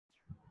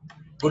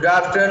Good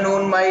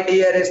afternoon, my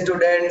dear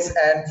students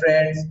and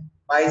friends.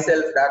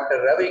 Myself, Dr.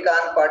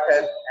 Ravikant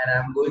Pathak, and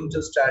I'm going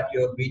to start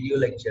your video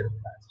lecture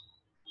class.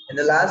 In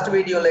the last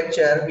video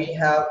lecture, we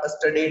have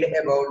studied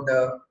about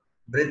the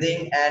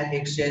breathing and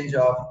exchange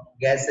of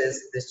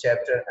gases. This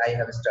chapter I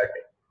have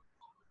started.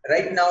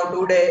 Right now,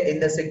 today,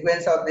 in the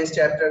sequence of this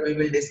chapter, we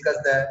will discuss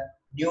the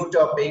new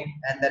topic,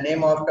 and the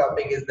name of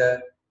topic is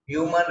the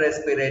human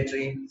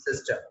respiratory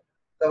system.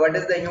 So, what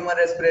is the human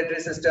respiratory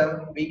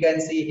system? We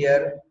can see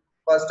here.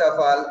 First of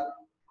all,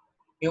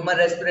 human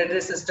respiratory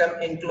system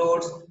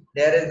includes,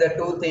 there is the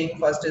two things.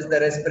 First is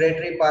the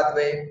respiratory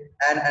pathway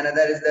and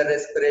another is the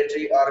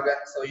respiratory organ.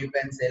 So you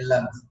can say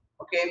lungs.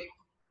 Okay.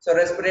 So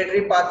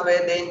respiratory pathway,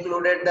 they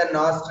included the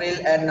nostril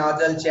and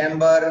nasal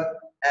chamber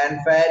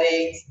and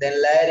pharynx, then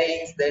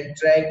larynx, then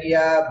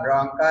trachea,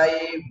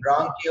 bronchi,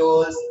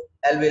 bronchioles,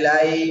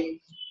 alveoli,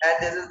 and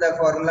this is the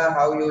formula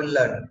how you will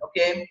learn.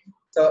 Okay.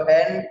 So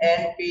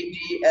NNPLTVBA.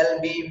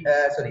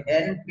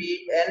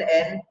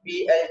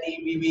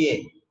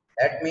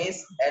 That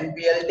means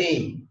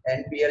NPLT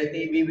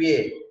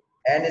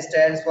N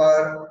stands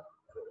for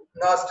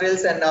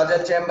nostrils and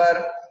nasal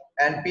chamber,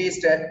 and P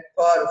stands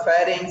for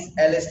pharynx,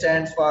 L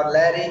stands for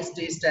larynx,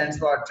 T stands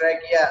for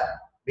trachea,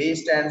 B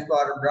stands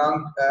for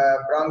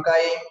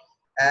bronchi,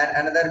 and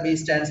another B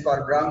stands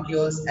for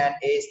bronchioles, and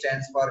A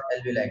stands for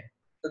alveoli.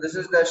 So this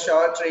is the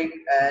short trick,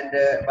 and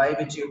by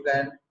which you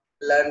can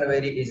learn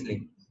very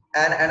easily.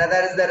 And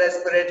another is the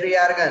respiratory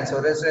organ.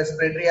 So this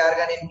respiratory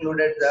organ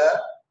included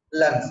the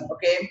lungs.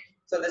 Okay.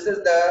 So this is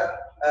the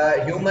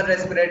human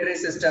respiratory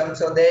system.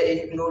 So they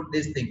include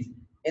these things.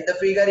 In the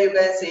figure you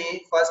can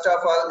see, first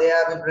of all, they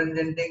are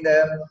representing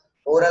the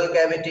oral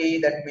cavity,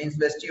 that means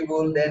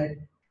vestibule.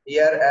 Then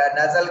here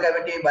nasal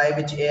cavity by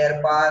which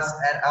air pass,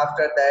 and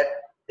after that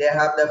they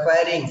have the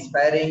pharynx,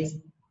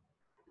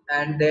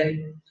 and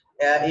then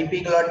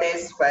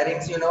epiglottis.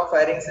 Pharynx, you know,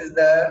 pharynx is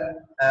the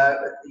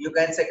you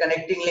can say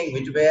connecting link,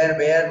 which where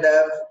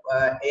the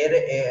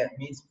air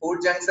means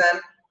food junction,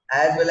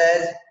 as well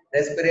as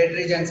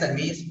respiratory junction,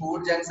 means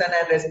food junction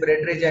and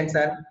respiratory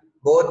junction,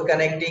 both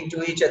connecting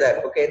to each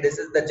other. Okay, this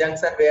is the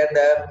junction where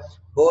the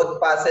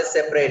both passes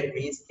separate,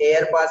 means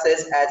air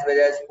passes as well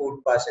as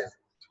food passes.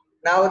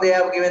 Now they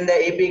have given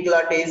the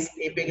epiglottis.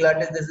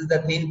 This is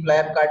the thin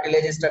flap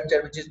cartilage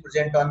structure which is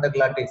present on the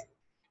glottis.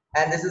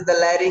 And this is the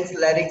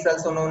larynx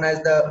also known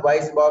as the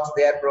voice box.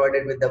 They are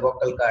provided with the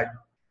vocal cord.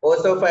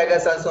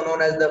 Oesophagus, also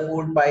known as the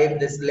food pipe.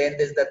 This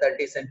length is the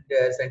 30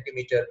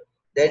 centimeter.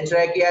 Then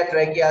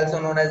trachea also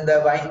known as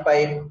the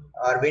windpipe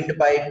or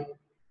windpipe.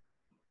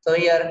 So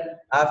here,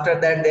 after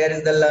that, there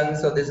is the lung.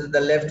 So this is the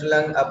left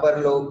lung, upper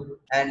lobe,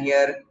 and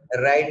here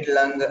right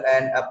lung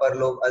and upper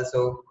lobe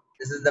also.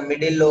 This is the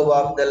middle lobe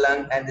of the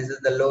lung, and this is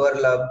the lower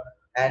lobe,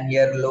 and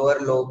here lower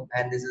lobe,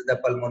 and this is the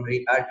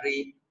pulmonary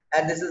artery,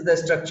 and this is the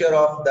structure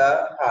of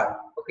the heart.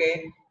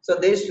 Okay. So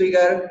this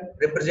figure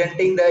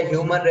representing the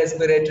human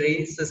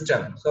respiratory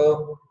system.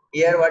 So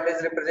here what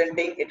is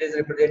representing? It is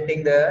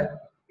representing the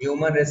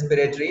human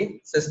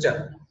respiratory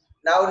system.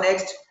 Now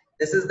next,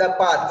 this is the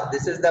path.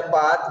 This is the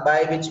path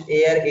by which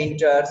air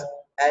enters,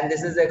 and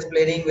this is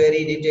explaining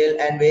very detailed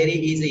and very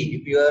easy.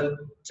 If you will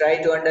try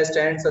to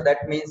understand, so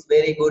that means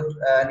very good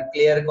and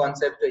clear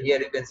concept here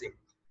you can see.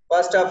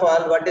 First of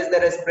all, what is the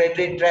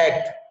respiratory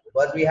tract?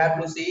 What we have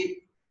to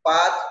see,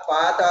 path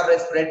or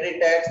respiratory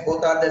tracts,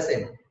 both are the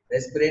same.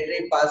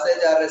 Respiratory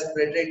passage or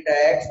respiratory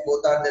tracts,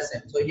 both are the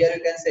same. So here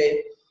you can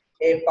say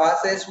a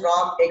passage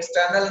from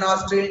external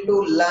nostril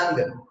to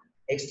lung.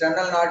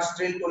 External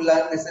nostril to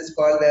lung, this is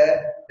called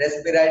the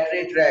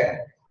respiratory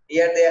tract.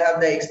 Here they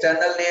have the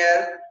external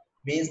layer,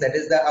 means that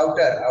is the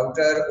outer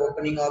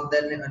opening of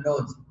the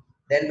nose.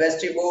 Then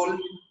vestibule,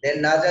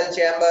 then nasal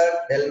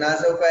chamber, then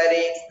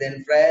nasopharynx,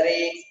 then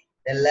pharynx,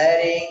 then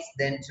larynx,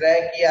 then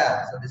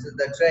trachea. So this is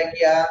the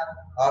trachea.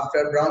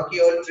 After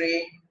bronchiole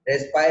tree,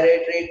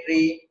 respiratory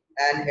tree,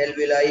 and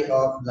alveoli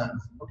of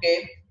lungs.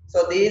 Okay.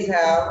 So these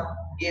have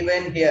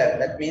given here.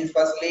 That means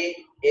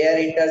firstly, air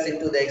enters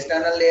into the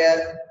external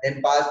layer,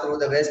 then pass through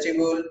the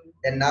vestibule,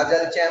 then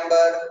nasal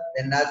chamber,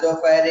 then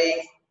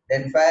nasopharynx,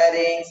 then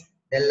pharynx,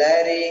 then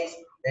larynx,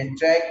 then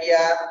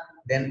trachea,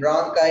 then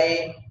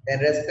bronchi, then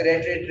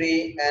respiratory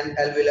tree, and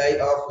alveoli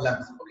of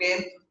lungs.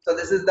 Okay. So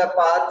this is the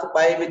path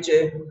by which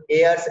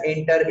airs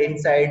enter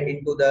inside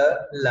into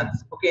the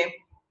lungs. Okay.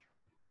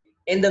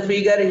 In the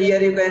figure here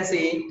you can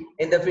see,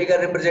 in the figure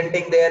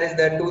representing, there is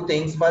the two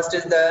things. First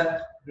is the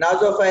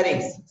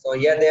nasopharynx. So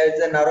here there is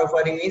the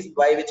naropharynx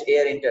by which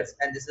air enters,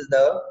 and this is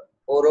the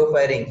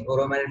oropharynx.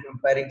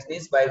 Oropharynx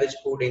means by which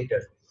food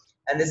enters.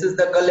 And this is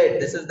the gullet.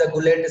 This is the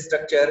gullet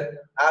structure.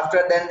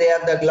 After then they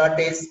have the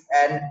glottis,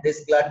 and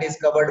this glottis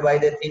covered by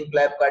the thin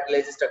flap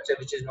cartilage structure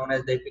which is known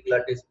as the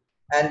epiglottis.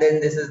 And then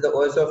this is the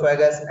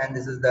oesophagus, and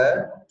this is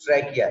the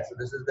trachea. So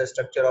this is the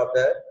structure of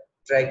the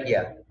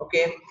trachea.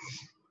 Okay.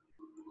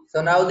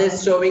 So now this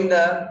is showing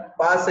the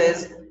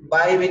passes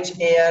by which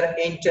air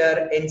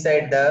enter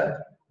inside the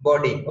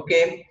body.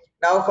 Okay.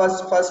 Now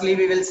firstly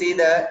we will see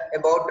the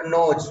about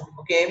nose.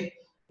 Okay.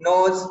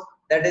 Nose,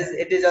 that is,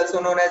 it is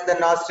also known as the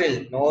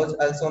nostril. Nose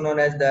also known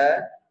as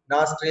the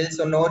nostril.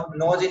 So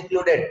nose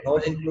included.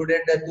 Nose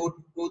included the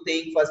two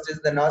things. First is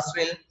the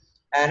nostril,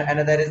 and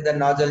another is the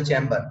nostril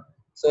chamber.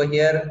 So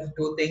here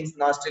two things: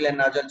 nostril and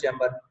nostril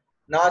chamber.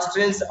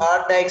 Nostrils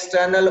are the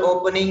external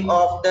opening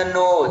of the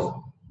nose.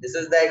 This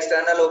is the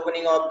external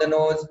opening of the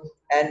nose,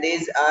 and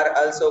these are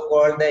also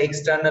called the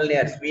external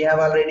nares. We have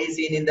already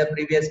seen in the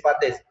previous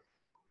paths.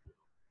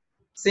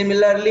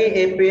 Similarly,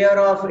 a pair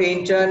of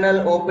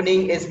internal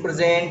opening is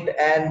present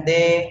and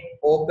they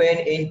open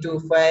into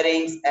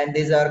pharynx, and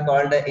these are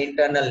called the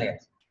internal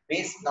nares.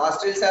 Means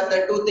nostrils have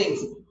the two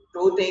things.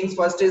 Two things.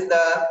 First is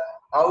the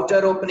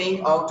outer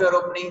opening. Outer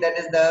opening, that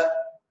is the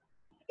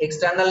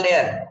external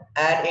layer,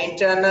 and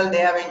internal, they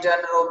have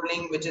internal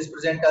opening which is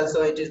present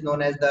also. It is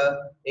known as the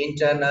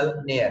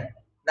internal layer.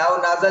 Now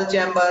nasal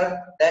chamber,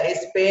 the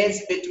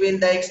space between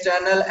the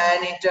external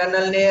and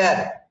internal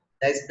layer,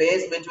 the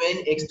space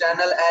between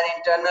external and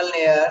internal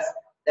layers,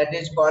 that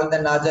is called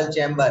the nasal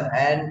chamber,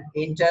 and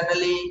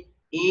internally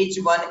each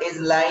one is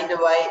lined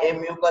by a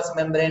mucous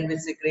membrane which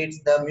secretes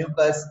the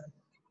mucus,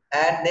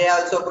 and they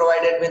also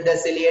provided with the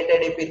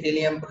ciliated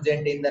epithelium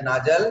present in the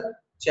nasal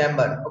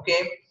chamber.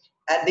 Okay,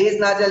 and this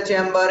nasal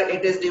chamber,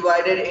 it is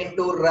divided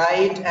into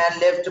right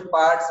and left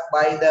parts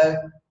by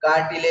the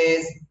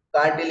cartilage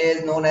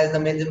known as the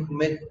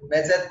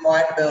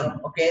mesenteroid bone.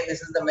 Okay,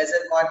 this is the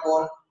mesenteroid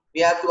bone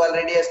we have to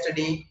already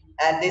study,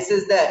 and this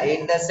is the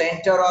in the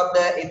center of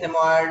the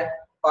ethmoid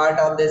part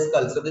of the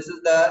skull. So this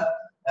is the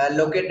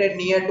located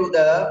near to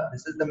the,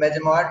 this is the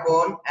mesenteroid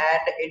bone,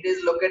 and it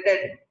is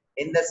located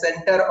in the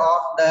center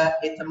of the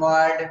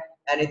ethmoid,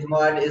 and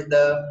ethmoid is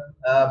the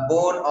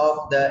bone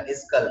of the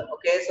skull.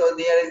 Okay, so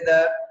there is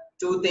the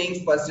two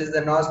things. First is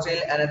the nostril,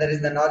 another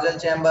is the nasal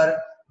chamber.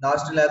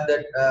 Nostril have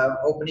the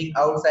opening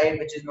outside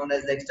which is known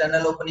as the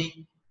external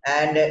opening,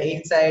 and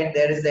inside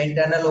there is the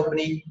internal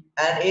opening,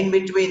 and in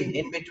between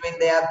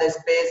they have the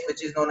space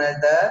which is known as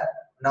the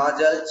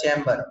nasal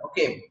chamber.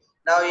 Okay,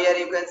 now here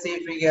you can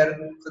see figure.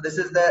 So this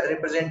is the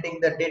representing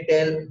the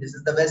detail. This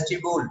is the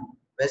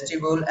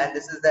vestibule, and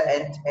this is the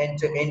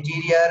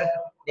anterior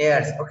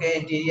layers. Okay,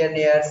 interior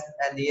layers,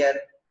 and here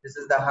this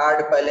is the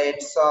hard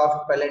palate,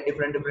 soft palate,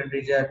 different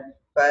region,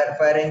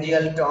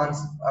 pharyngeal tones,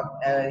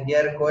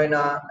 here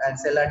choana and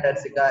sella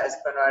turcica,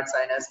 sphenoid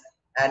sinus,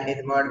 and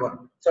ethmoid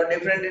bone. So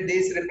different,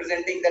 these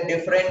representing the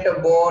different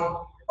bone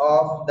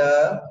of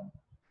the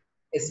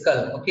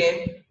skull.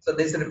 Okay, so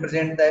this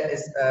represent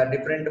the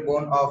different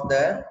bone of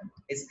the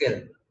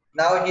skull.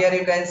 Now here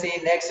you can see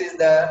next is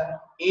the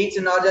each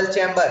nasal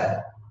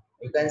chamber.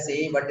 You can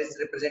see what is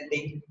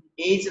representing.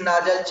 Each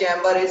nasal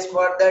chamber is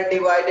further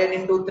divided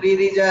into three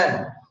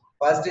regions.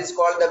 First is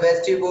called the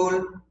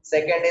vestibule,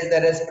 second is the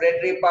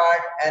respiratory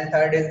part, and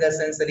third is the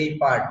sensory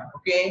part.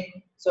 Okay,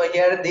 so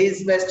here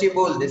this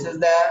vestibule, this is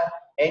the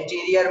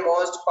anterior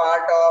most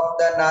part of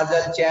the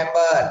nasal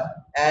chamber,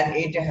 and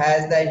it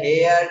has the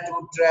hair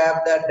to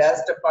trap the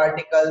dust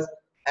particles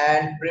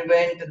and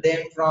prevent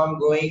them from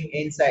going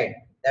inside.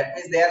 That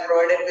means they are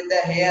provided with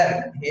the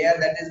hair,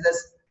 that is the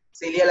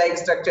cilia-like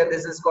structure.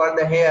 This is called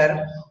the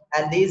hair,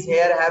 and these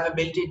hair have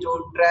ability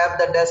to trap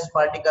the dust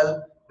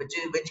particle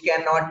which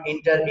cannot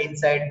enter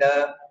inside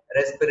the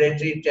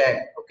respiratory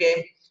tract.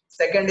 Okay,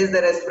 second is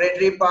the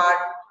respiratory part.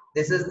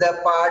 This is the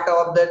part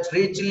of the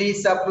richly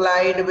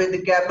supplied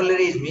with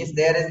capillaries, means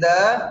there is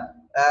the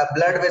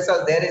blood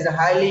vessel, there is a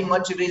highly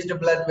much reached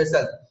blood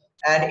vessel,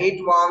 and it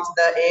warms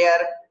the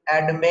air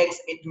and makes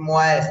it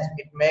moist.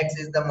 It makes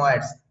it the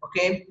moist.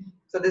 Okay,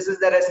 so this is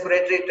the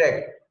respiratory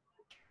tract,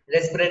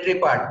 respiratory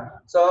part.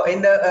 So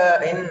in the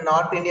in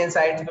North Indian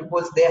side,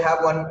 people they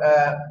have one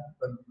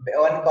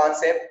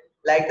concept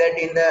like that.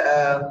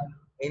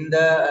 In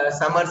the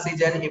summer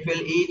season, if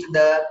you'll eat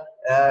the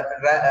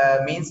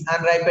means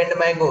unripened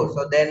mango,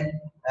 so then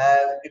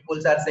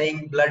people are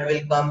saying blood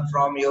will come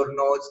from your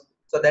nose.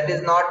 So that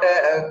is not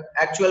a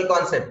actual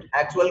concept.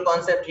 Actual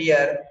concept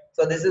here.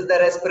 So this is the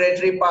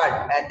respiratory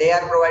part, and they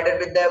are provided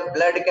with the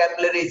blood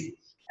capillaries.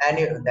 And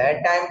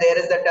that time there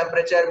is the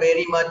temperature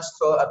very much,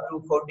 so up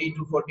to 40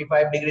 to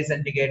 45 degrees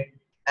centigrade.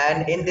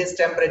 And in this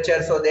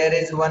temperature, so there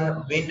is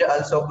one wind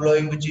also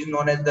blowing, which is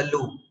known as the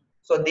loo.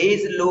 So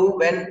these loo,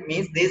 when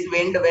means this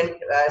wind when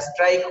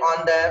strike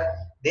on the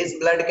this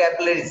blood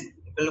capillaries,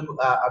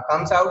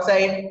 comes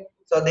outside.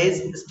 So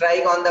this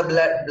strike on the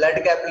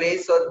blood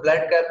capillaries. So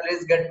blood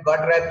capillaries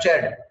got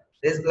ruptured.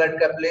 This blood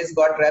capillaries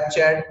got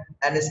ruptured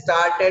and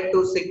started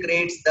to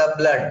secrete the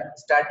blood.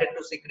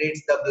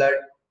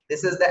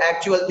 This is the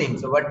actual thing.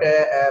 So what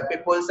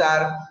people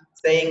are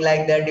saying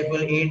like that, if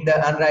you eat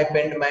the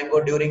unripened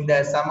mango during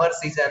the summer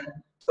season,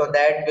 so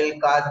that will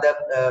cause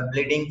the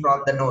bleeding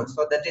from the nose.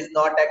 So that is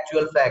not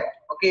actual fact.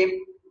 Okay.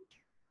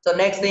 So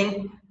next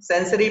thing,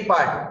 sensory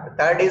part.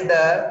 Third is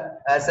the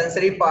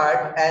sensory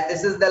part, and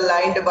this is the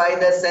lined by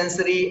the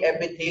sensory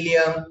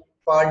epithelium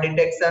for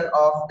detection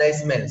of the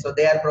smell. So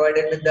they are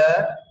provided with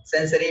the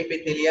sensory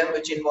epithelium,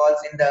 which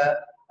involves in the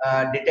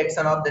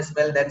detection of the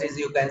smell. That is,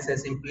 you can say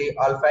simply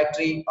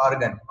olfactory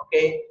organ.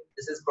 Okay,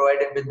 this is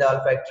provided with the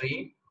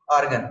olfactory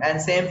organ.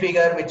 And same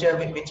figure which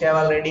I have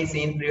already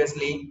seen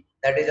previously,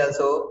 that is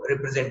also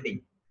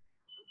representing.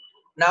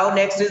 Now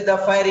next is the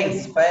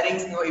pharynx.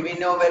 Pharynx, we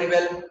know very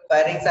well.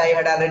 Pharynx, I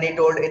had already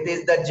told, it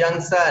is the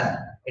junction.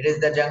 It is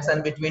the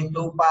junction between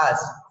two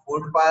parts,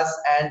 food pass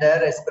and the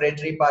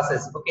respiratory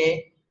passes.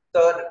 Okay.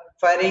 So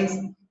pharynx,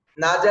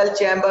 nasal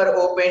chamber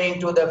open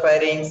into the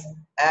pharynx,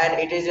 and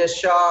it is a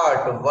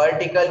short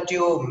vertical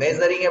tube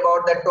measuring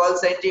about the 12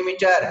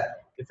 centimeter.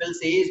 If you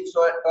see,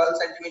 so 12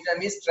 centimeter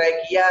means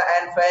trachea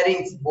and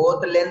pharynx,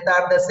 both length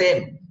are the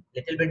same.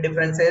 Little bit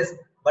differences.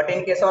 But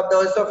in case of the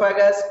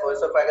esophagus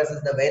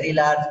is the very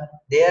large.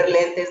 Their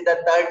length is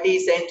the 30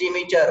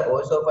 centimeter.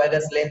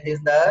 Esophagus length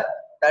is the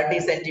 30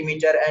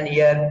 centimeter, and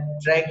here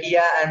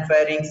trachea and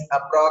pharynx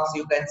approx,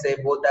 you can say,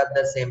 both have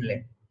the same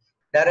length.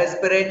 The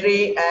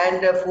respiratory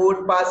and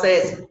food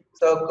passes,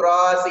 so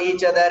cross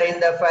each other in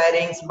the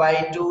pharynx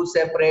by two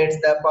separates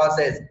the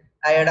passes.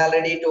 I had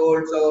already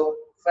told, so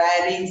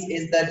pharynx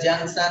is the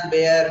junction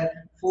where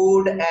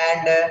food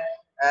and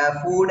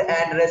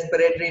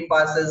respiratory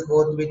passes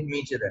both with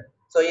each other.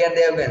 So here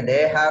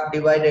they have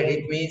divided.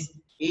 It means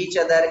each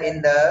other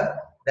in the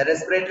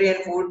respiratory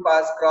and food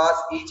pass cross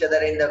each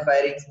other in the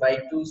pharynx by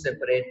two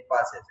separate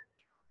passes.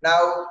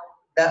 Now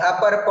the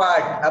upper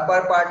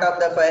part of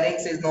the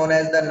pharynx is known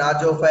as the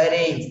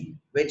nasopharynx,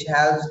 which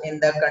helps in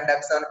the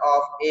conduction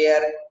of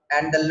air,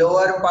 and the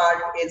lower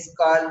part is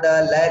called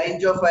the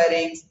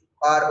laryngopharynx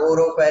or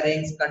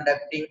oropharynx,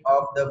 conducting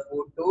of the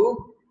food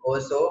to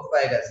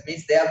esophagus.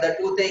 Means they have the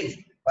two things.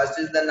 First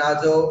is the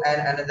naso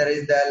and another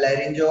is the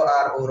laryngo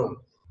or oro.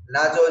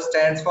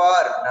 Nasopharynx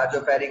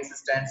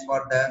stands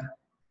for the,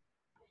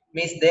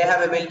 means they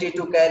have ability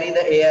to carry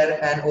the air,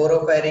 and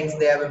oropharynx,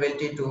 they have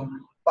ability to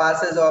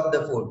passes of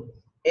the food.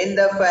 In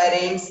the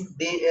pharynx,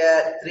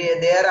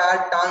 there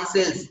are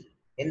tonsils.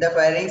 In the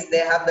pharynx, they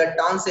have the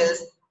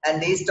tonsils, and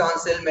these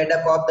tonsils made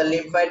up of the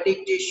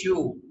lymphatic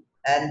tissue,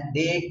 and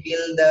they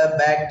kill the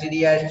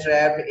bacteria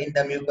trapped in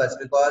the mucus,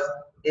 because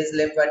this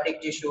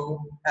lymphatic tissue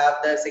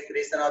have the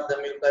secretion of the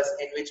mucus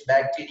in which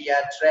bacteria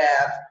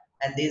trapped,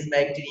 and these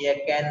bacteria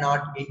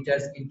cannot enter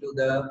into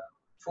the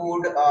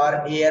food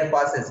or air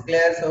passes.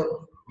 Clear?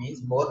 So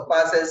means both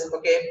passes.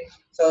 Okay,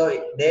 so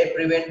they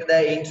prevent the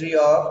entry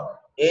of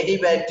any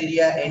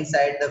bacteria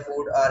inside the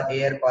food or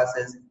air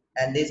passes,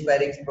 and this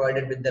pharynx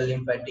provided with the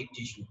lymphatic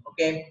tissue.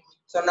 Okay,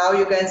 so now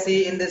you can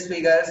see in this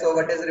figure, so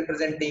what is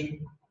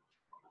representing.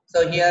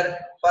 So here,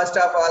 first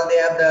of all, they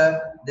have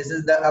this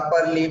is the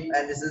upper lip,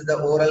 and this is the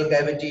oral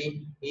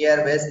cavity.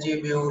 Here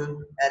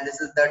vestibule, and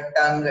this is the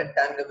tongue.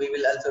 We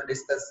will also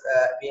discuss.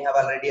 We have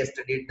already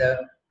studied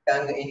the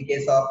tongue in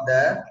case of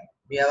the.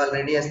 We have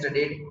already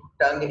studied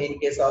tongue in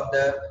case of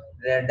the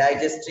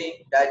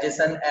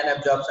digestion and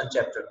absorption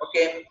chapter.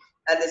 Okay,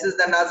 and this is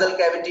the nasal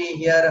cavity.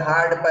 Here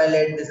hard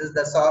palate. This is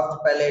the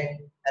soft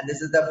palate, and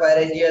this is the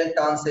pharyngeal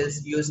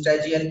tonsils,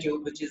 eustachian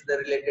tube, which is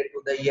related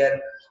to the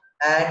ear.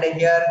 And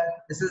here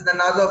this is the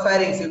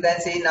nasopharynx. You can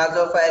see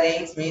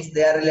nasopharynx means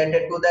they are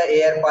related to the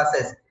air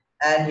passes,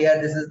 and here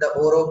this is the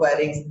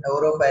oropharynx,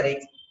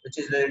 which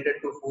is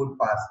related to food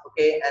pass.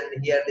 Okay,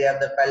 and here they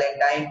have the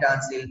palatine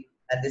tonsil,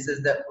 and this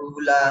is the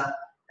uvula,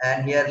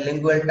 and here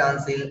lingual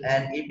tonsil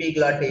and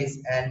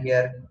epiglottis, and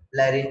here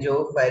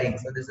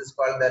laryngopharynx. So this is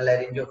called the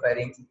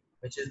laryngopharynx,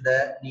 which is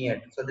the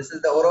NEET. So this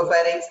is the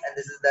oropharynx, and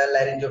this is the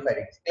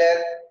laryngopharynx.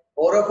 Clear?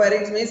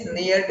 Oropharynx means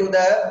near to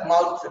the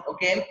mouth.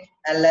 Okay,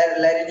 and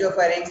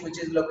laryngopharynx, which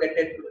is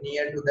located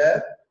near to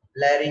the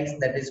larynx,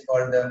 that is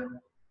called the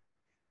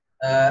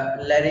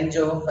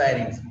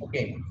laryngopharynx.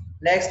 Okay,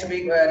 next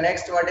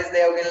what is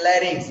the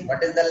larynx?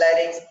 What is the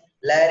larynx?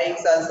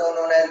 Larynx, also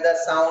known as the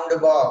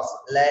sound box.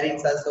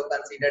 Larynx also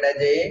considered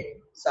as a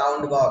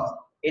sound box.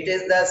 It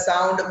is the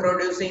sound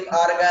producing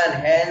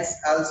organ, hence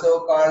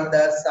also called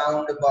the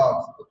sound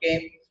box.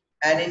 Okay,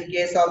 and in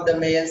case of the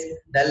males,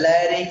 the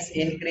larynx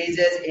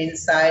increases in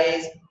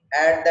size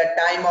at the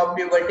time of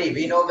puberty.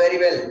 We know very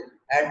well,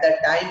 at the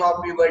time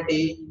of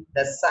puberty,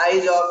 the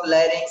size of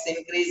larynx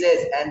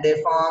increases, and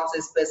they forms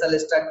a special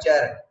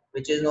structure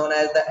which is known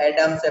as the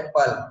Adam's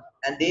apple,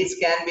 and this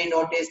can be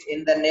noticed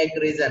in the neck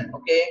region.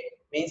 Okay,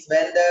 means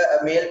when the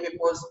male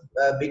people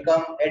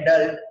became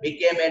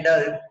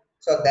adult,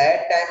 so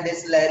that time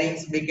this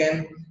larynx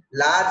became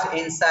large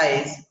in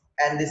size,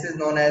 and this is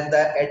known as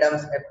the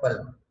Adam's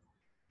apple.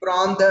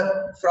 From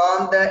the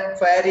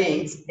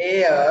pharynx,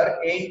 air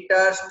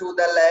enters to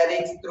the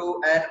larynx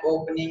through an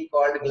opening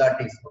called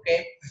glottis.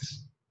 Okay,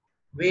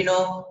 we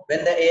know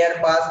when the air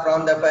passes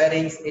from the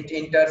pharynx, it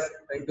enters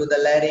into the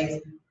larynx,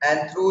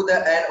 and through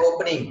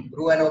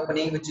an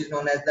opening which is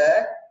known as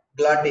the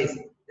glottis.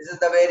 This is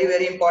the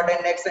very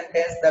important next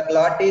sentence. The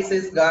glottis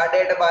is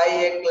guarded by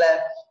a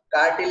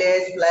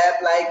cartilage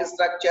flap-like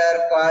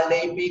structure called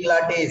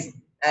epiglottis,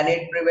 and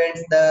it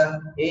prevents the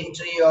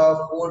entry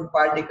of food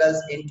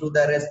particles into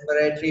the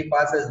respiratory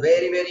passes.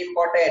 Very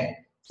important.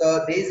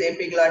 So this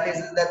epiglottis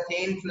is the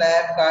thin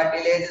flap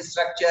cartilage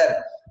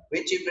structure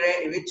which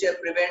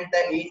prevent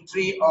the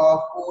entry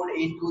of food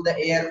into the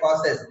air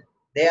passes.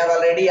 They have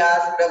already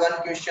asked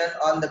one question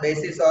on the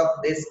basis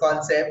of this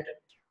concept.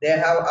 they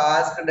have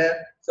asked,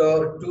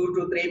 so 2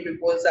 to 3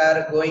 people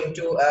are going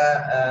to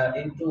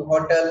into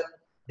hotel.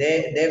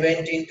 They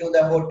went into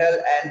the hotel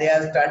and they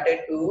have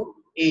started to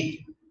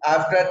eat.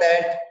 After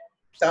that,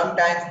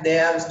 sometimes they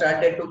have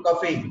started to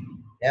coughing.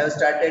 They have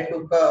started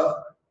to cough.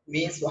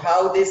 Means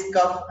how this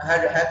cough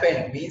had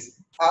happened,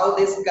 means how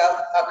this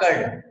cough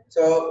occurred.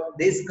 So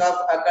this cough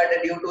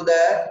occurred due to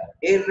the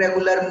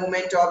irregular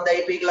movement of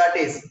the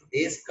epiglottis.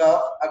 This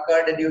cough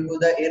occurred due to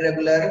the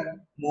irregular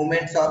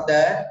movements of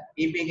the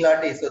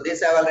epiglottis. So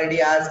this I have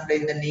already asked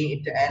in the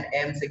NEET and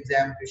EAMS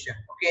exam question.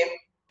 Okay.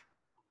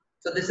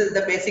 So this is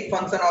the basic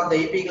function of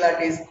the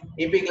epiglottis.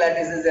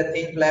 Epiglottis is a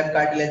thin flap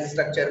cartilage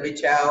structure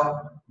which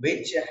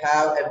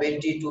have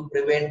ability to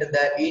prevent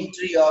the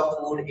entry of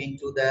food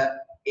into the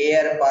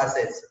air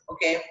passes.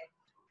 Okay.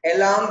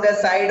 Along the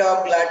side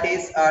of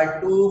glottis are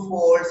two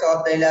folds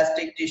of the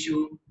elastic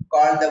tissue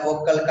called the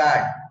vocal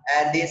cord,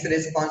 and this is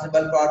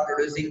responsible for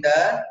producing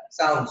the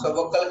sound. So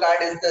vocal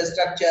cord is the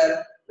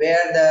structure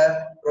where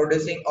the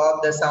producing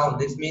of the sound.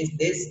 This means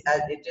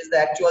it is the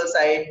actual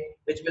side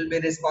which will be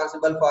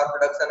responsible for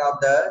production of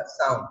the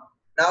sound.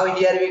 Now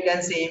here we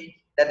can see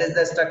that is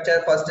the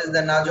structure. First is the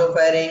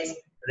nasopharynx,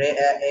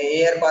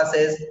 air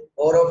passes,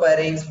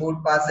 oropharynx,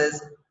 food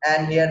passes,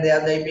 and here they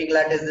have the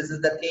epiglottis. This is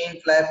the thin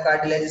flap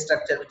cartilage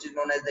structure which is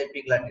known as the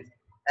epiglottis.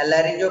 And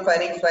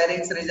laryngopharynx,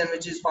 pharynx region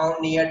which is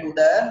found near to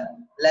the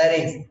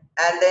larynx.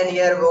 And then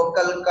here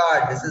vocal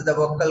cord. This is the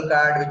vocal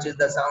cord which is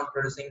the sound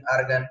producing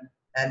organ.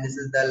 And this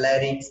is the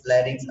larynx.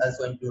 Larynx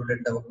also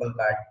included the vocal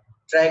cord.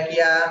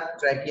 Trachea,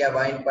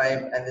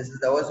 windpipe, and this is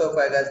the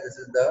esophagus. This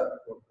is the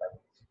food pipe.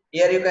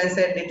 Here you can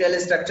see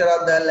detailed structure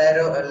of the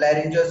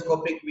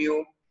laryngoscopic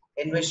view,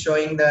 in which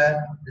showing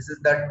this is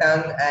the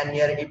tongue, and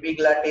here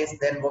epiglottis,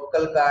 then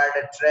vocal cord,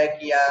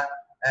 trachea,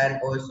 and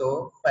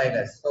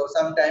esophagus. So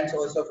sometimes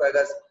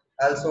esophagus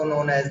also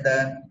known as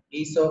the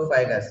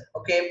esophagus.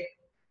 Okay.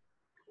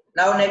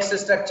 Now next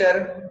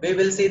structure we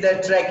will see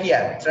the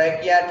trachea.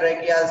 Trachea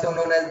also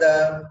known as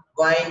the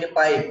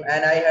windpipe,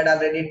 and I had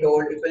already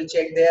told if we'll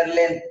check their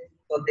length.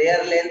 So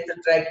their length,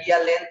 trachea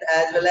length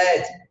as well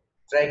as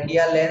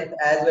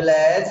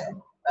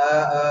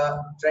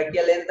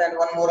trachea length, and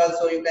one more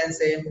also you can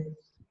say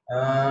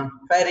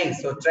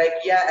pharynx. So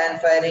trachea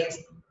and pharynx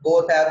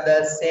both have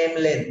the same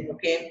length.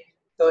 Okay.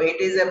 So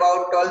it is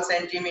about 12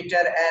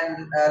 centimeter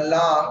and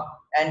long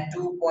and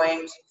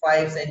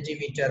 2.5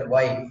 centimeter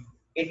wide.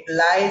 It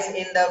lies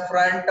in the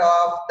front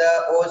of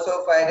the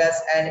esophagus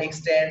and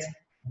extends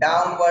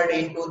downward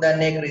into the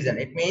neck region.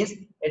 It means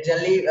it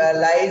generally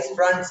lies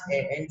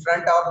in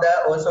front of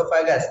the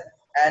esophagus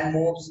and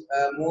moves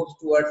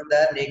towards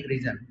the neck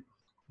region.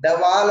 The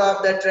wall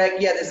of the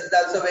trachea, this is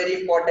also very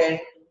important.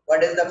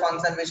 What is the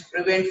function which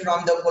prevents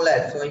from the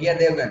collapse? So here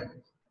they go.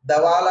 The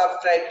wall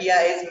of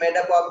trachea is made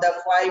up of the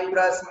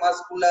fibrous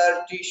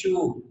muscular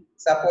tissue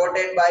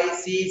supported by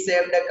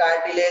C-shaped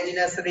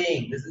cartilaginous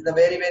ring. This is the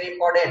very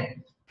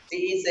important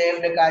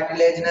C-shaped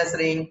cartilaginous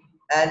ring,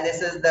 and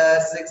this is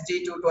the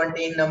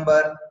 60-20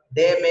 number.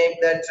 They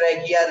make the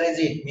trachea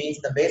rigid, means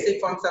the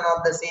basic function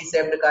of the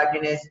C-shaped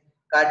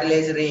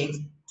cartilage rings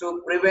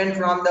to prevent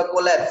from the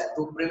collapse,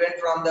 of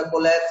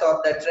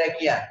the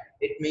trachea.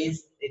 It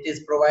means it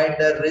is provide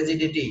the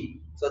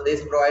rigidity. So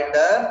this provide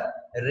the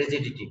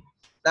rigidity.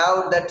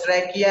 Now the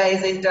trachea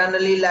is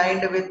internally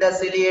lined with the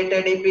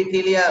ciliated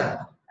epithelium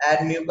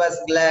and mucus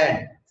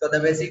gland. So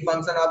the basic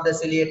function of the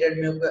ciliated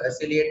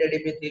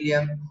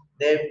epithelium,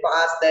 they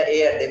pass the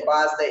air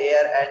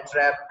and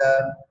trap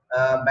the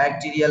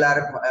bacterial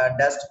or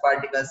dust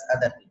particles,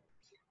 other things.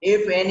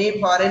 If any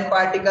foreign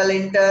particle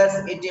enters,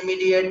 it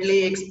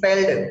immediately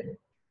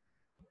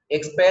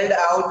expelled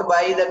out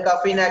by the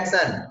coughing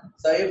action.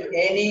 So if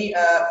any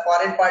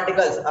foreign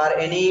particles or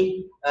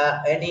any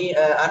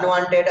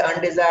unwanted,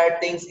 undesired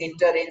things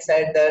enter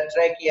inside the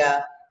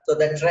trachea, so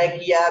the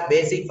trachea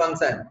basic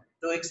function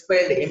to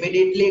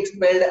immediately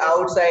expelled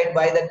outside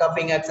by the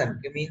coughing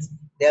action. It means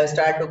they have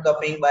started to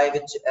coughing, by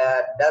which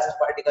dust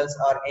particles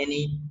or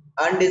any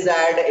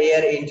undesired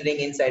air entering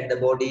inside the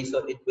body,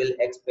 so it will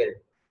expel.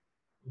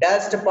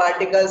 Dust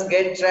particles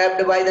get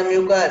trapped by the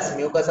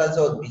mucus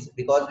also,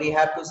 because we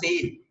have to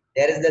see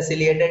there is the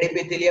ciliated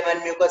epithelium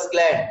and mucus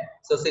gland.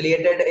 So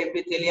ciliated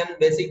epithelium,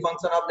 basic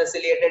function of the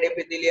ciliated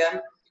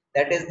epithelium,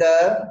 that is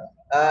the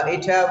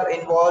it have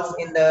involves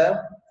in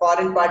the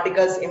foreign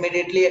particles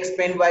immediately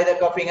expelled by the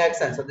coughing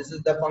action. So this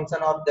is the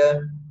function of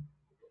the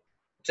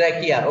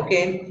trachea.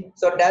 Okay,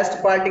 so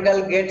dust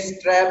particle gets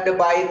trapped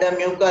by the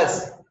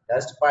mucus.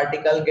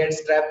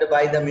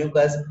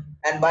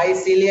 And by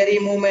ciliary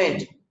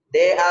movement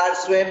they are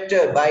swept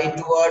by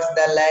towards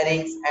the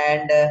larynx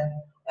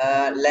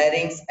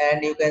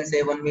and you can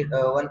say one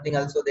thing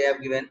also they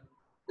have given,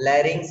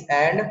 larynx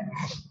and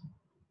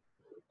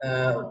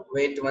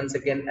wait one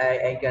second,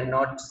 I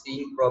cannot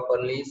see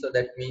properly. So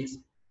that means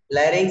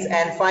larynx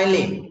and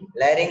finally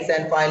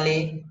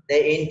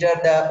they enter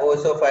the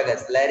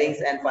esophagus. Larynx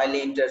and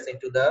finally enters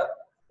into the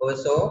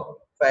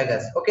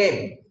esophagus.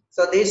 Okay.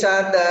 So these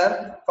are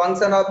the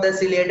function of the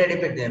ciliated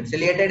epithelium.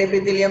 Ciliated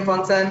epithelium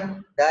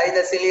function, there is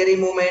the ciliary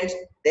movements,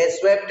 they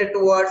swept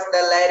towards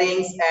the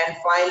larynx and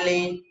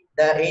finally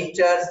the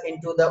enters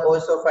into the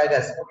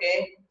esophagus.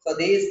 Okay, so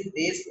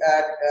these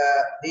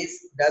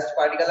dust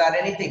particle are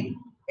anything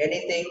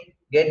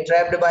get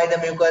trapped by the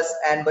mucus,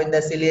 and with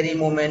the ciliary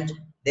movement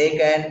they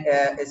can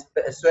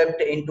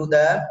swept into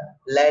the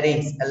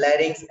larynx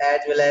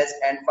as well as,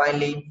 and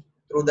finally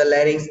through the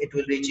larynx it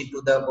will reach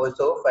into the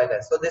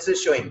esophagus. So this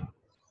is showing.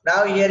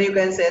 Now here you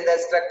can say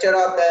the structure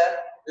of the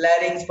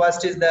larynx.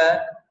 First is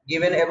the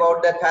given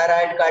about the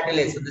thyroid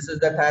cartilage. So this is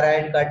the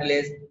thyroid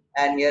cartilage,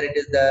 and here it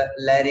is the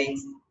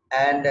larynx,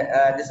 and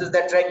this is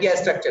the trachea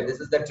structure. This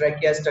is the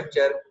trachea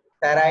structure.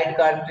 Thyroid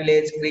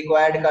cartilage,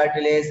 cricoid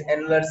cartilage,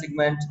 annular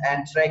segment,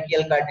 and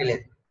tracheal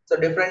cartilage. So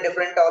different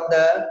of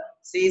the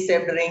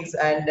C-shaped rings,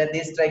 and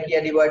this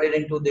trachea divided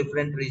into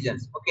different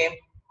regions. Okay.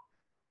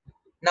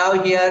 Now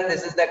here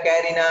this is the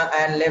carina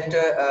and left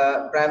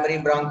primary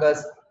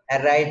bronchus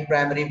and right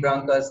primary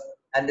bronchus,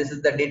 and this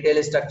is the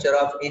detailed structure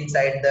of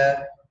inside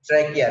the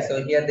trachea.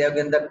 So here they have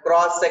given the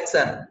cross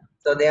section.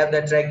 So they have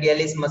the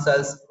trachealis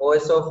muscles,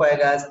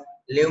 oesophagus,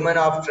 lumen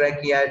of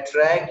trachea,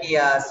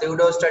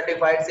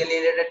 pseudo-stratified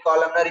ciliated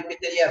columnar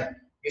epithelium.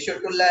 You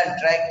should to learn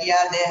trachea.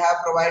 They have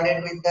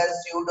provided with the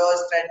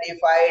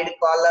pseudo-stratified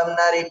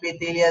columnar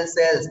epithelial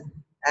cells,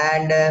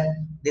 and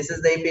this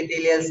is the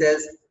epithelial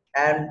cells,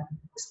 and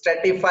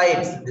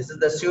stratified, this is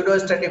the pseudo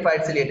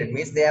stratified ciliated,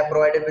 means they are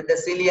provided with the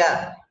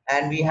cilia,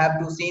 and we have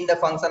to see the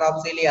function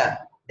of cilia.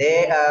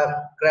 They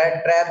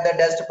trap the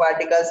dust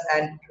particles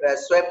and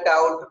swept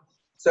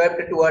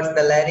towards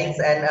the larynx,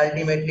 and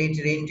ultimately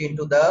it reached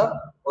into the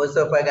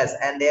esophagus,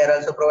 and they are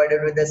also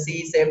provided with the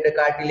C-shaped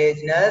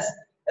cartilaginous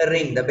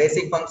ring. The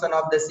basic function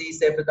of the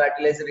C-shaped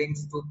cartilaginous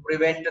rings to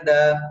prevent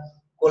the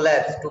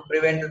collapse,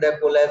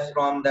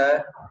 from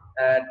the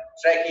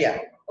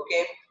trachea.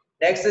 Okay.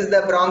 Next is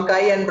the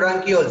bronchi and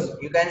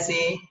bronchioles. You can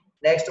see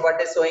next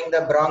what is showing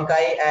the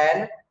bronchi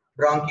and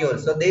bronchioles.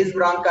 So these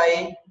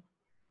bronchi,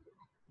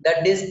 the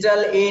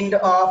distal end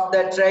of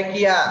the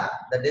trachea,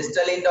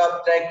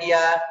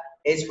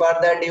 is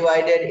further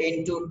divided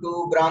into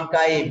two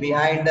bronchi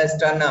behind the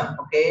sternum.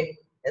 Okay,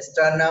 a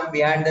sternum,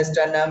 behind the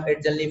sternum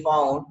it's generally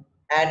found,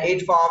 and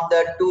it forms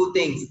the two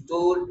things,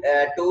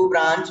 two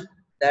branch.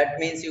 That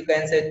means you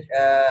can say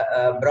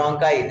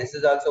bronchi. This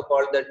is also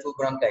called the two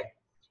bronchi.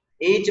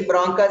 Each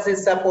bronchus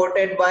is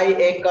supported by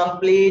a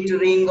complete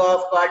ring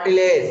of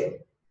cartilage.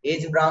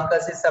 Each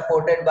bronchus is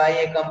supported by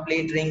a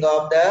complete ring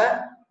of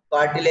the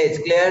cartilage.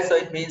 Clear? So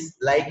it means,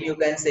 like you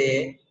can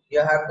say,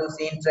 you have to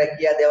see in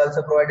trachea, they are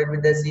also provided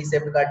with the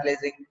C-shaped cartilage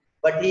ring.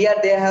 But here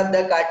they have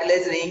the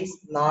cartilage rings,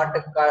 not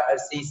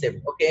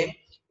C-shaped. Okay.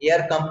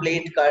 Here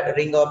complete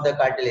ring of the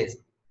cartilage.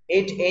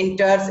 It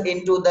enters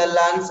into the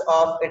lungs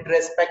of its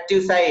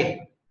respective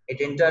side. It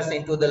enters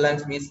into the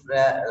lungs, means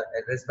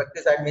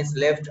respective side means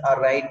left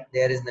or right,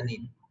 there is the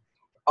need.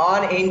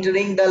 On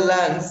entering the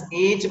lungs,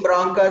 each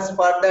bronchus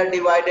further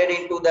divided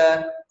into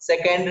the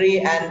secondary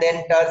and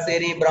then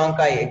tertiary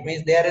bronchi. It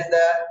means there is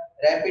the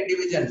rapid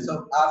division.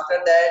 So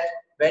after that,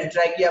 when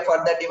trachea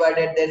further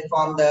divided, they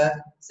form the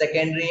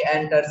secondary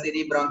and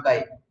tertiary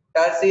bronchi.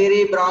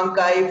 Tertiary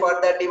bronchi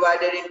further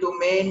divided into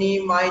many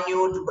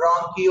minute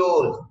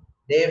bronchioles.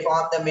 They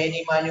form the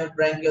many minute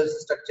bronchiole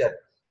structure.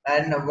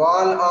 And the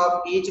wall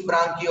of each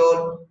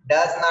bronchiole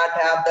does not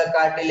have the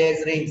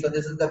cartilage ring. So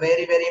this is the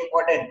very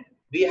important.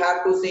 We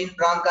have to see in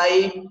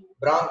bronchi,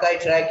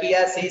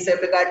 trachea,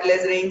 C-shaped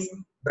cartilage rings.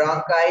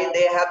 Bronchi,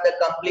 they have the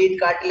complete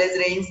cartilage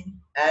rings,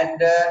 and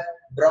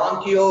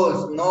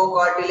bronchioles, no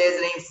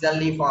cartilage rings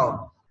generally found.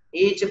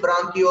 Each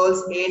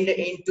bronchioles end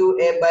into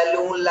a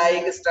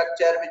balloon-like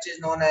structure which is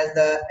known as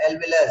the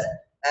alveolus,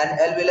 and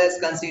alveolus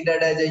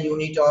considered as a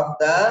unit of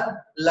the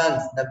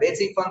lungs. The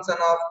basic function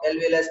of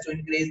alveolus to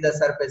increase the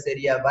surface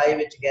area by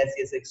which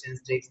gaseous exchange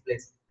takes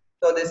place.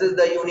 So this is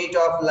the unit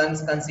of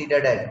lungs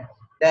considered as.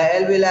 The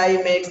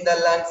alveoli makes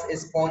the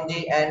lungs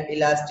spongy and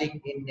elastic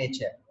in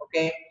nature.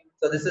 Okay,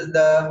 so this is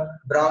the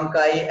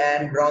bronchi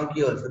and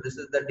bronchiole. So this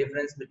is the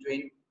difference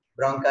between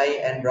bronchi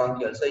and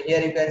bronchiole. So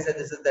here you can say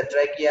this is the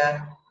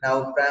trachea.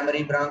 Now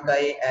primary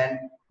bronchi and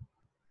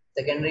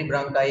secondary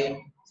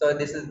bronchi. So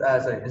this is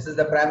this is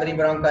the primary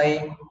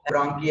bronchi,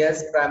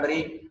 bronchius,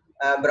 primary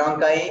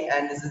bronchi,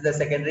 and this is the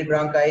secondary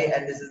bronchi,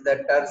 and this is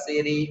the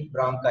tertiary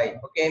bronchi.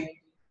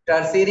 Okay,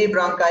 tertiary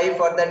bronchi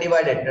further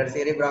divided.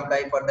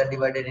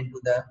 Into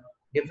the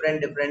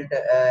different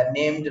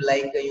named,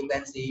 like you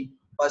can see.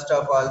 First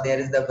of all, there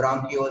is the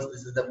bronchioles.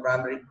 This is the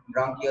primary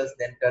bronchioles,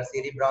 then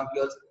tertiary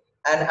bronchioles,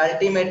 and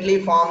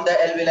ultimately form the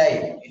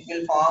alveoli. It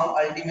will form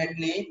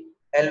ultimately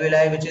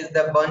alveoli, which is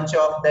the bunch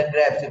of the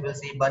grapes. You will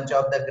see bunch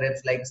of the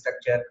grapes like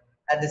structure,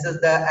 and this is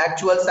the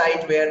actual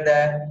site where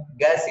the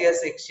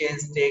gaseous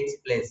exchange takes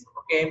place.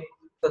 Okay,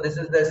 so this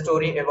is the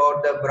story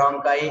about the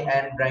bronchi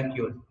and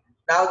bronchiole.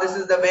 Now this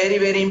is the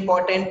very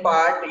important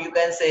part. You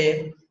can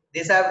say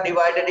these have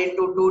divided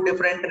into two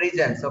different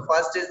regions. So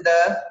first is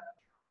the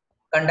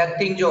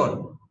conducting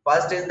zone.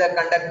 First is the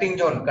conducting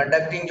zone.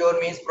 Conducting zone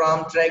means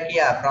from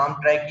trachea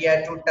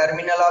to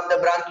terminal of the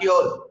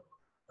bronchiole.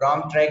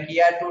 From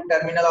trachea to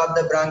terminal of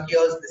the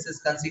bronchioles, this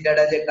is considered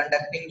as a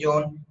conducting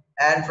zone.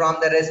 And from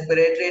the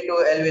respiratory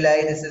to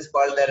alveoli, this is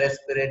called the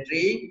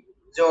respiratory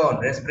zone.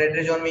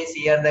 Respiratory zone means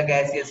here the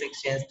gaseous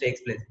exchange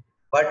takes place.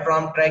 But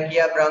from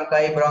trachea,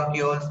 bronchi,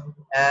 bronchioles,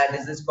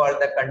 this is called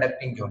the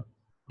conducting zone.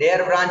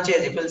 Their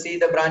branches, if you see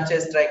the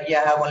branches, trachea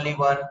have only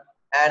one.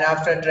 And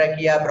after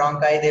trachea,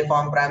 bronchi, they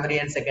form primary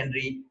and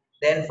secondary.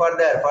 Then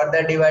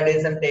further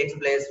dividation takes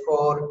place,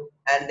 4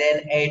 and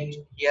then 8.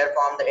 Here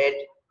form the 8.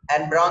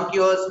 And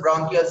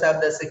bronchioles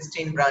have the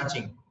 16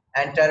 branching,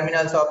 and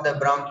terminals of the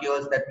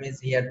bronchioles, that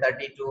means here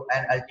 32,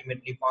 and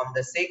ultimately form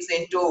the 6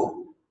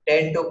 into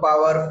 10 to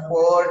power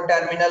 4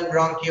 terminal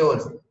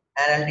bronchioles.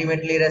 And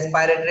ultimately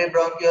respiratory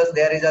bronchioles,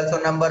 there is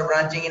also number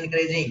branching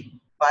increasing,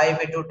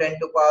 5 into 10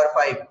 to power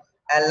 5.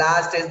 And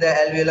last is the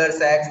alveolar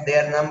sacs,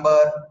 their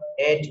number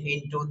 8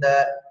 into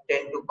the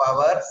 10 to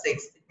power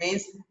 6. It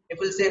means if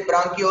we say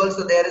bronchioles,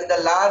 so there is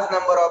the large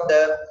number of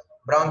the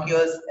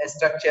bronchioles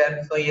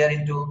structure, so here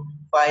into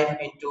 5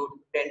 into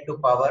 10 to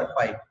power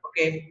 5.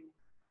 Okay,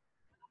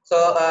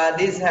 so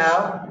these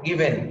have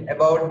given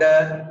about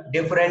the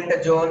different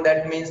zone.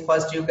 That means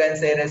first you can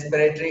say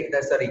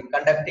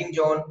conducting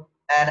zone,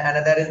 and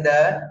another is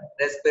the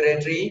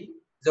respiratory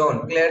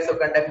zone. Clear? So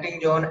conducting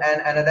zone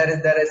and another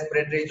is the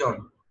respiratory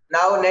zone.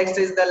 Now next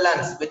is the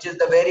lungs, which is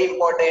the very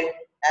important,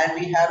 and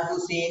we have to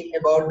see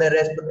about the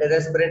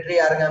respiratory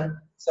organ.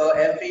 So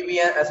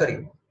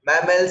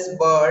mammals,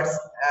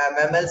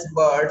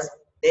 birds,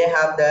 they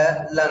have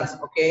the lungs.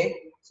 Okay,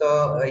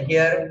 so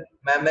here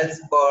mammals,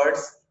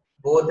 birds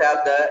both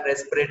have the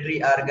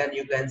respiratory organ,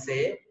 you can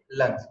say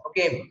lungs.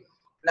 Okay,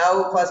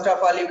 now first of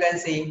all you can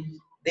see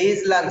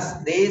these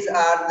lungs, these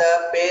are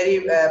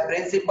the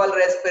principal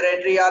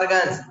respiratory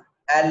organs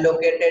and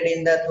located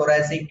in the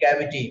thoracic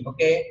cavity.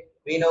 Okay,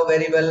 we know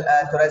very well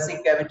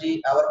thoracic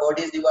cavity, our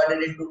body is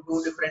divided into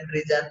two different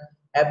regions,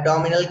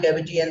 abdominal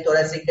cavity and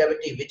thoracic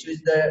cavity, which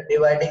is the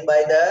dividing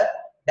by the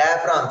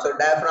diaphragm. So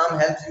diaphragm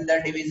helps in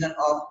the division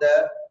of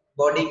the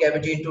body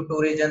cavity into two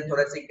regions,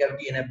 thoracic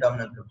cavity and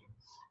abdominal cavity.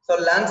 So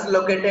lungs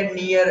located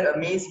near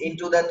means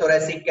into the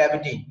thoracic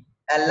cavity,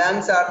 and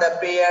lungs are the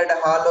paired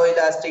hollow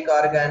elastic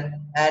organ,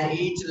 and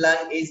each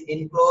lung is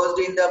enclosed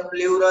in the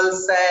pleural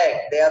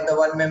sac. They have the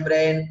one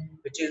membrane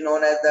which is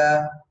known as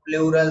the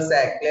pleural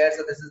sac. Clear?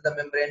 So this is the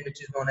membrane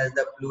which is known as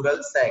the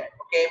pleural sac.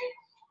 Okay,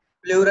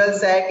 pleural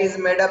sac is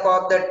made up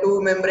of the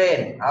two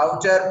membrane,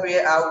 outer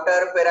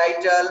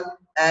parietal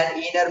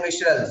and inner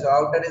visceral. So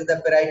outer is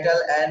the parietal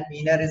and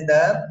inner is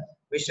the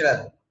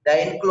visceral.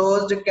 The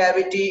enclosed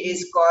cavity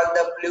is called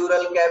the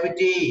pleural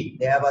cavity.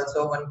 They have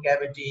also one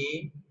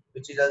cavity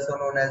which is also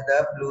known as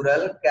the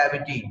pleural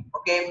cavity.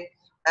 Okay,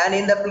 and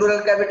in the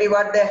pleural cavity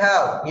what they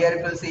have? Here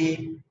you will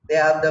see they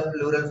have the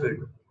pleural fluid.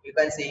 You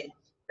can see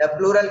the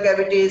pleural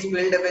cavity is filled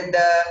with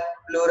the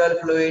pleural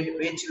fluid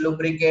which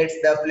lubricates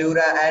the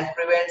pleura and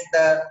prevents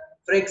the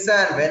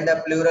friction when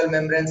the pleural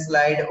membranes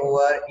slide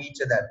over each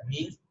other.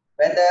 Means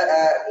when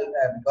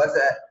the because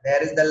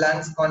there is the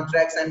lungs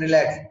contracts and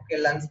relax.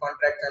 Okay, lungs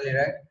contracts and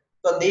relax.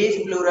 So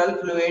these pleural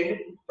fluid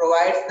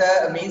provides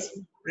the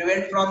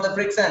prevent from the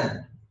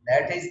friction.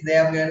 That is they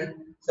have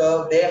given.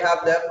 So they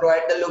have the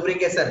provide the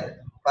lubrication.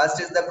 First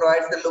is the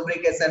provides the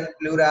lubrication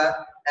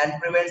pleura and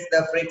prevents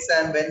the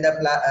friction when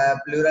the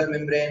pleural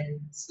membrane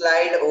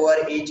slide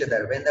over each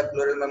other. When the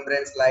pleural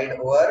membrane slide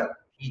over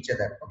each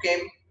other.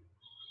 Okay.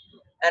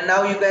 And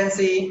now you can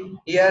see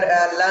here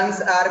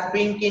lungs are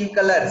pink in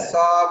color,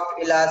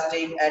 soft,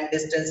 elastic and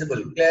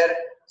distensible. Clear?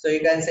 So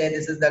you can say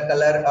this is the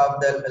color of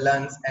the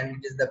lungs and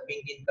it is the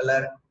pink in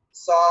color,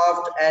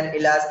 soft and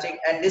elastic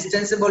and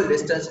distensible.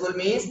 Distensible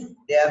means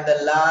they have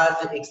the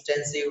large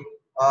extensive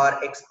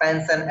or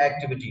expansion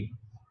activity.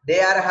 They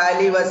are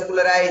highly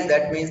vascularized,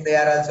 that means they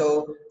are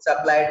also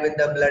supplied with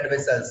the blood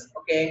vessels.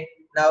 Okay,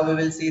 now we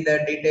will see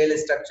the detailed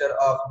structure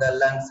of the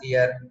lungs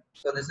here.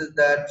 So this is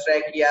the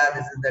trachea,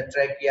 this is the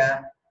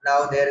trachea.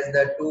 Now there is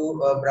the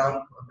two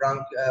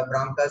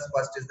bronchus.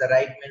 First is the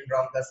right main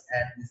bronchus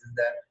and this is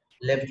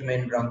the left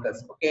main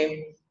bronchus.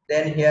 Okay,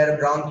 then here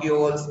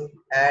bronchioles,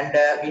 and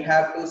we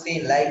have to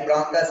see like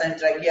bronchus and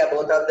trachea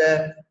both of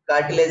the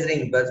cartilage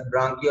ring, but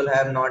bronchiole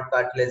have not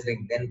cartilage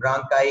ring. Then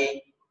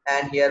bronchi,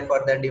 and here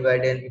for the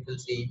dividend if you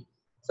see,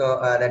 so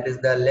that is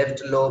the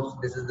left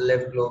lobe, this is the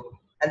left lobe,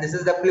 and this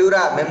is the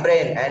pleura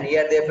membrane, and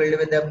here they are filled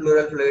with the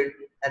pleural fluid,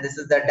 and this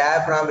is the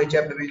diaphragm which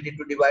have ability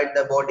to divide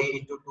the body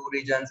into two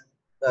regions,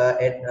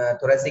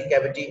 thoracic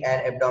cavity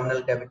and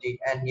abdominal cavity.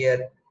 And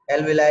here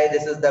alveoli,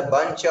 this is the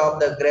bunch of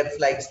the grapes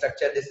like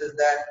structure. This is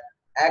the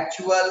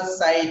actual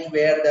site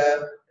where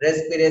the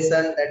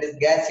respiration, that is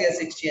gaseous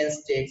exchange,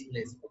 takes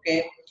place.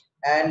 Okay,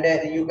 and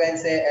you can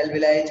say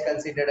alveoli is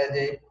considered as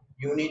a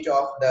unit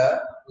of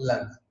the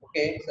lungs.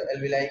 Okay, so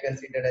alveoli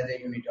considered as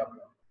a unit of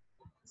lungs.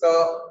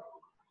 So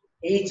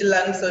each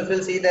lung, so if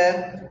you see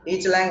the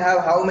each lung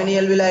have how many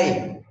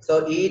alveoli?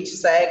 So each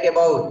sac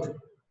about,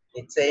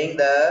 it's saying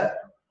the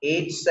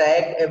each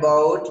sac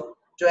about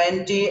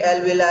 20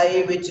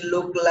 alveoli which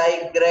look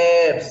like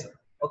grapes,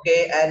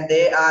 okay, and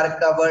they are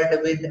covered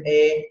with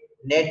a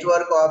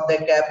network of the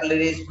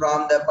capillaries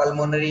from the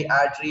pulmonary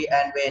artery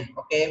and vein.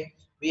 Okay,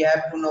 we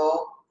have to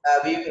know,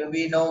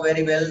 we know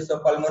very well, so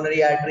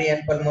pulmonary artery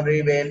and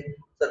pulmonary vein.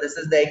 So this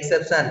is the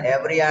exception.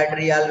 Every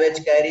artery always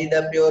carry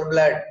the pure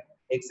blood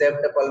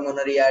except the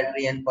pulmonary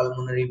artery and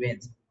pulmonary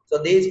veins. So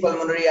these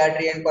pulmonary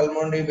artery and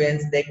pulmonary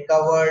veins, they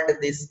covered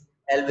this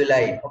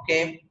alveoli.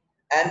 Okay,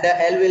 and the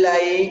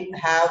alveoli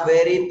have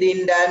very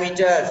thin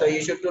diameter. So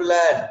you should to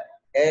learn.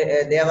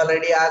 They have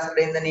already asked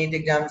in the NEET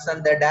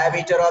examination the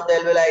diameter of the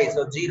alveoli.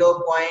 So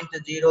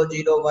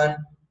 0.001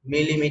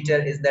 millimeter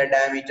is the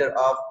diameter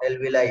of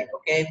alveoli.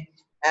 Okay,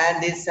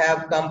 and these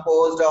have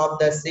composed of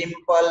the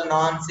simple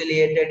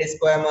non-ciliated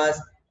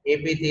squamous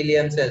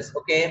epithelium cells.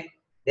 Okay,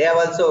 they have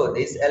also,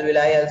 this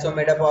alveoli also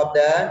made up of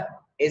the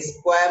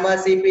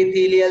squamous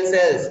epithelial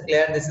cells.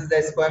 Clear? This is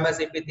the squamous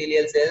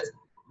epithelial cells,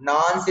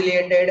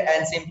 non-ciliated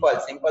and simple.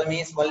 Simple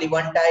means only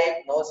one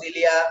type, no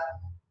cilia,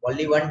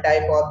 only one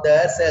type of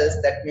the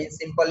cells. That means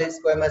simple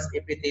squamous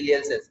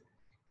epithelial cells.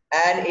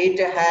 And it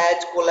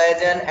has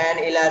collagen and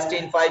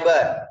elastin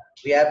fiber.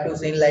 We have to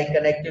see like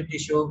connective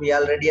tissue. We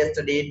already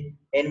studied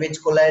in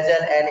which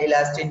collagen and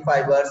elastin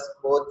fibers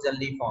both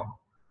generally form.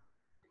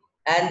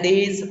 And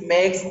these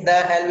makes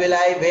the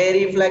alveoli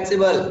very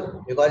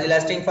flexible because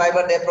elastin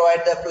fiber, they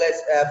provide the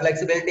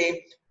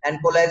flexibility, and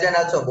collagen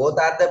also, both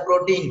are the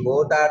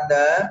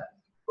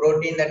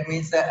protein, that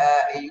means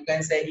you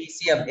can say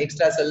ECM,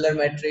 extracellular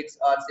matrix,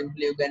 or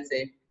simply you can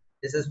say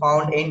this is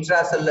found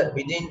intracellular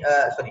within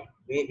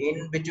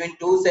in between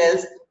two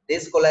cells.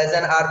 This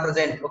collagen are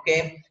present.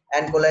 Okay,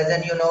 and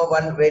collagen, you know,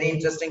 one very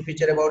interesting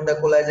feature about the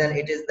collagen,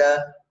 it is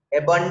the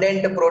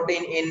abundant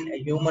protein in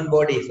human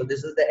body. So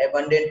this is the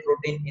abundant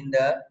protein in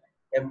the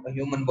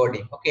human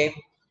body. Okay,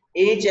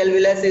 each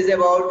alveolus is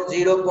about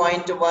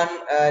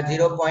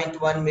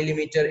 0.1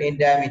 millimeter in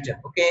diameter.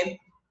 Okay,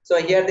 so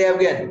here they have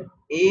given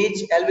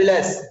each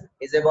alveolus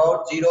is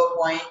about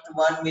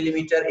 0.1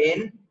 millimeter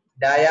in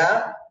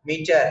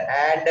diameter,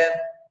 and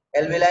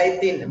alveoli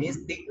thin means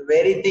thick,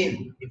 very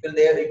thin. If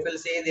you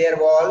see their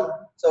wall,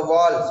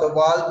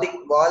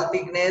 wall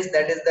thickness,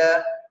 that is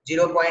the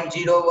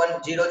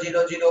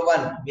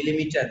 0.010001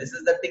 millimeter. This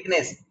is the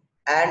thickness,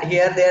 and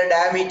here their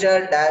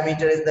diameter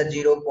is the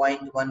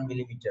 0.1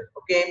 millimeter.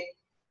 Okay,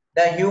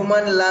 the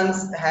human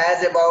lungs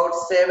has about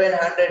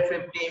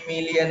 750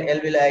 million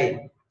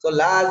alveoli. So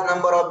large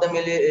number of the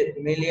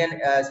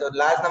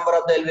large number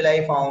of the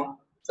alveoli found.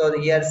 So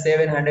here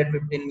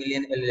 715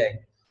 million alveoli,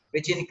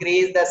 which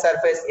increase the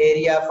surface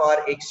area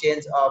for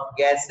exchange of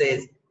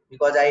gases,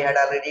 because I had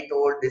already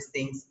told these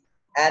things.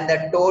 And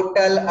the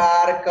total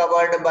are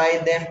covered by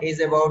them is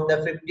about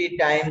the 50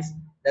 times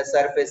the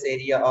surface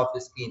area of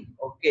the skin.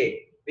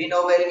 Okay, we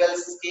know very well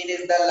skin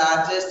is the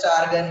largest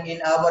organ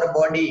in our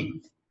body,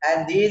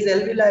 and these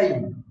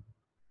alveoli,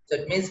 so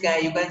it means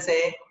you can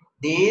say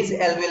these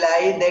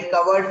alveoli, they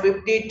covered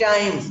 50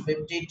 times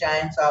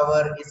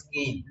our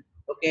skin.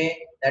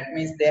 Okay, that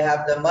means they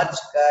have the much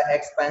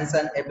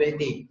expansion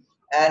ability.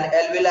 And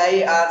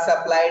alveoli are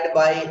supplied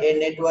by a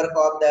network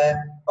of the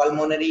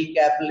pulmonary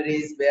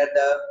capillaries where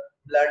the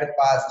blood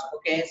passed.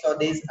 Okay, so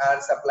these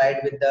are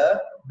supplied with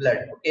the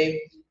blood.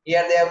 Okay,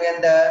 here they have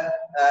given the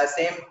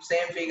same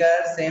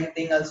figure, same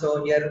thing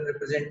also here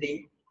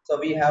representing. So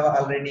we have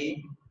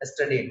already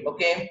studied.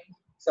 Okay,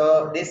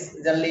 so this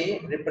generally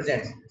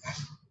represents.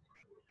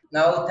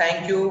 Now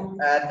thank you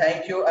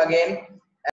again.